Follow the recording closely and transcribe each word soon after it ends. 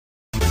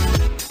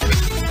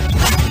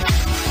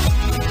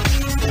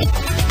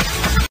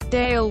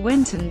Dale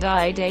Winton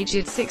died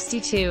aged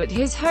 62 at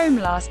his home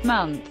last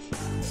month.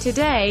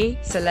 Today,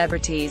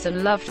 celebrities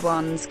and loved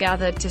ones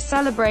gathered to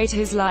celebrate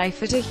his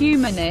life at a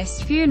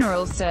humanist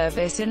funeral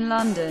service in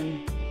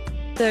London.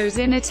 Those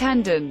in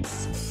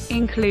attendance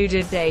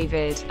included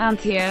David,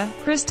 Anthea,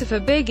 Christopher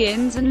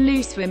Biggins and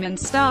Loose Women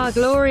star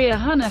Gloria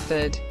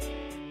Hunniford.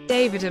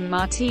 David and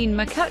Martine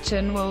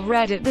McCutcheon were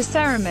read at the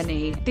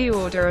ceremony, the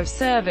order of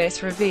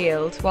service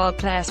revealed, while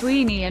Claire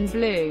Sweeney and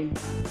Blue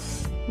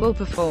will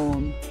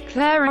perform.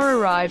 Clara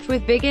arrived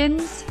with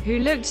Biggins, who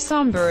looked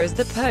somber as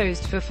they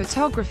posed for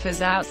photographers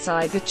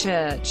outside the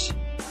church.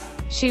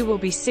 She will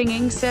be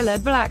singing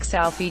Celeb Black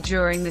Selfie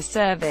during the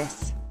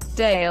service.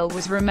 Dale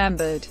was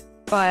remembered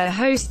by a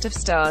host of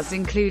stars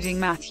including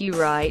Matthew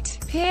Wright,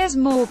 Piers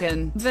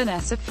Morgan,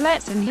 Vanessa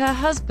Fletcher and her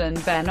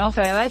husband Ben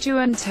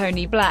Offoedu and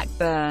Tony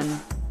Blackburn.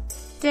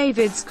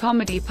 David's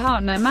comedy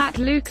partner Matt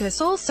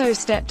Lucas also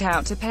stepped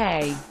out to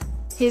pay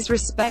his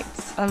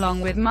respects, along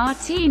with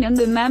Martine and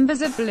the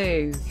members of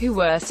Blue, who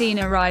were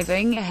seen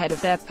arriving ahead of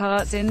their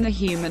parts in the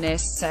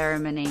humanist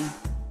ceremony.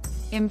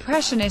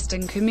 Impressionist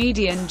and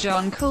comedian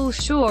John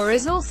Culshaw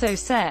is also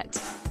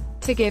set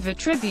to give a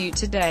tribute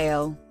to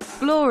Dale.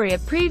 Gloria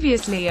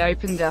previously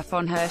opened up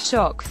on her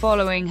shock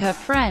following her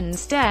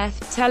friend's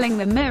death, telling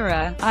the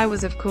Mirror, "I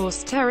was of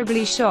course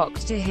terribly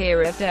shocked to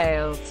hear of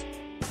Dale's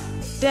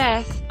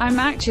death. I'm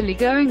actually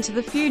going to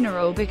the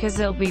funeral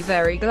because I'll be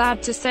very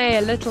glad to say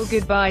a little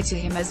goodbye to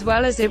him as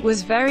well as it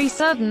was very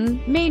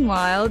sudden.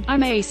 Meanwhile,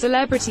 I'm a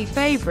celebrity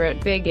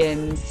favorite,"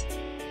 Biggins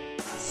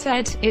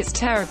said. "It's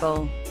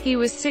terrible. He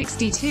was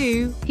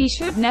 62, he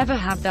should never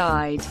have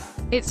died.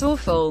 It's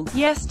awful."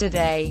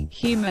 Yesterday,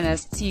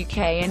 Humanists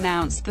UK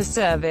announced the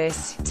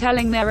service,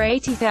 telling their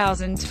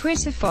 80,000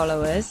 Twitter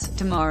followers,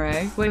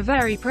 "Tomorrow, we're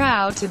very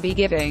proud to be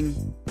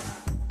giving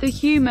the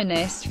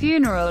humanist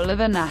funeral of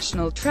a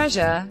national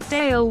treasure,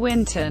 Dale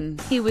Winton.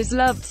 He was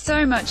loved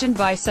so much and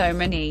by so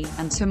many,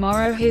 and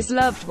tomorrow his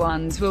loved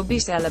ones will be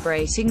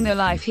celebrating the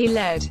life he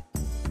led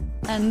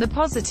and the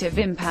positive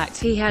impact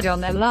he had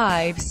on their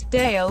lives."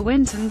 Dale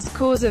Winton's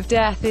cause of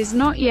death is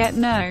not yet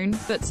known,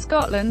 but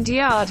Scotland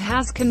Yard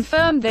has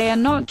confirmed they are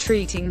not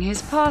treating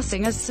his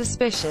passing as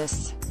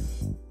suspicious.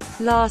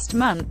 Last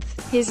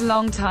month, his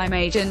longtime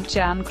agent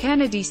Jan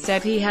Kennedy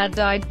said he had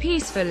died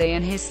peacefully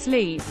in his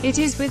sleep. "It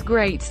is with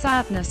great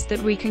sadness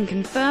that we can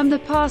confirm the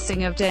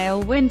passing of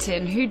Dale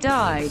Winton, who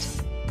died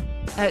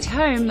at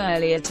home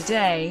earlier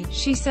today,"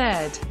 she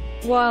said.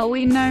 "While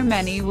we know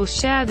many will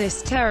share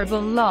this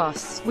terrible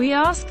loss, we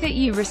ask that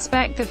you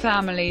respect the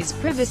family's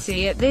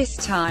privacy at this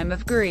time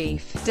of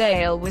grief."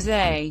 Dale was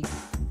a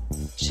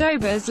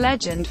showbiz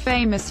legend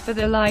famous for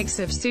the likes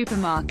of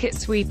Supermarket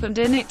Sweep and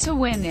In It to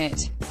Win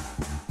It.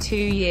 2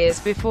 years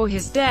before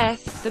his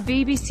death, the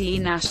BBC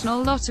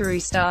National Lottery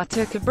star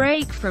took a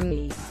break from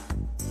the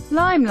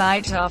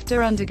limelight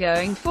after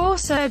undergoing 4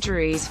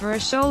 surgeries for a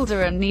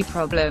shoulder and knee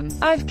problem.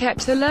 "I've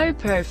kept a low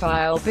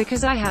profile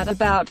because I had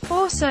about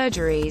 4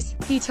 surgeries,"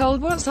 he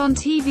told What's on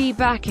TV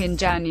back in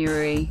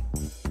January.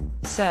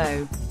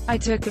 "So, I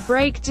took a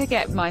break to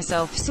get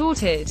myself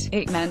sorted.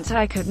 It meant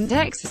I couldn't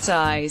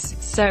exercise,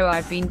 so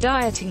I've been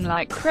dieting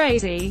like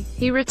crazy."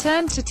 He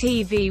returned to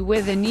TV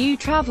with a new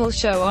travel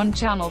show on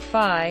Channel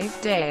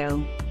 5,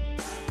 Dale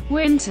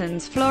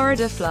Winton's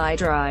Florida Fly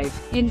Drive.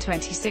 In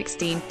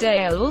 2016,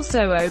 Dale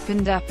also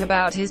opened up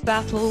about his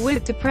battle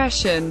with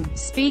depression,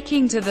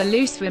 speaking to the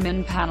Loose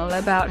Women panel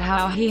about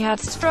how he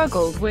had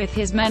struggled with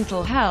his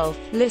mental health.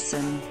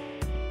 "Listen,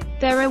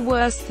 there are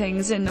worse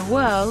things in the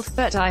world,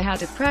 but I had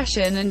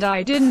depression and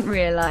I didn't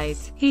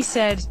realize," he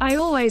said. "I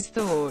always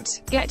thought,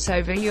 get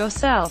over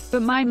yourself,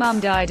 but my mum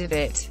died of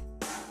it.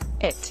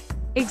 It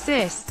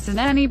exists and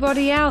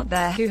anybody out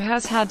there who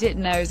has had it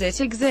knows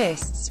it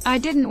exists. I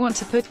didn't want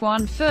to put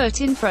one foot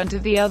in front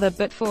of the other,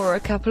 but for a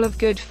couple of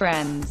good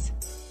friends."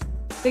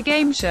 The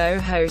game show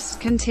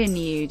host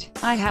continued,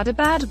 "I had a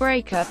bad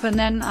breakup and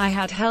then I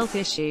had health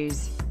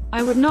issues.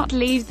 I would not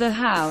leave the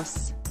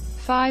house.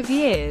 5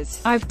 years.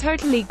 I've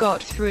totally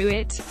got through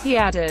it," he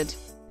added.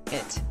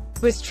 It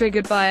was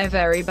triggered by a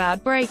very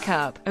bad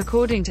breakup.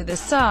 According to The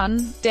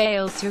Sun,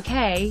 Dale took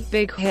a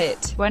big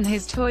hit when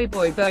his toy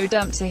boy Bo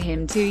dumped to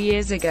him 2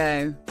 years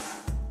ago.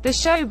 The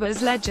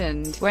showbiz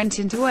legend went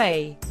into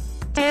a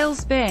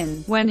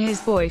tailspin when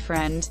his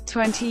boyfriend,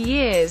 20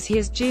 years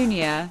his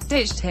junior,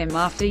 ditched him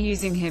after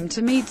using him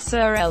to meet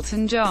Sir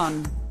Elton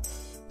John.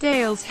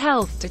 Dale's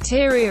health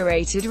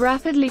deteriorated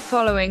rapidly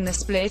following the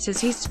split as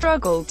he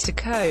struggled to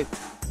cope.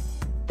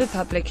 The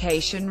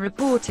publication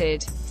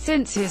reported,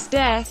 since his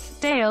death,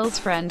 Dale's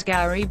friend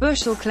Gary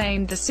Bushell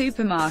claimed the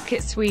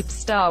Supermarket Sweep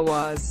star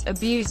was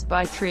abused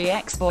by 3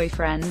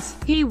 ex-boyfriends.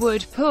 He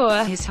would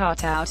pour his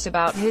heart out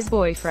about his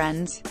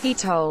boyfriends, he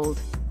told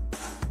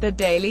the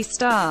Daily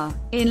Star.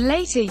 In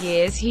later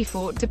years he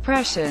fought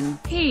depression.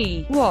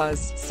 He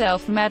was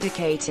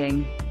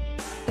self-medicating.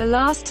 "The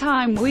last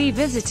time we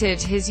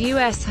visited his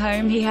US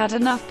home he had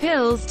enough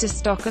pills to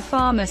stock a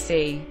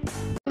pharmacy.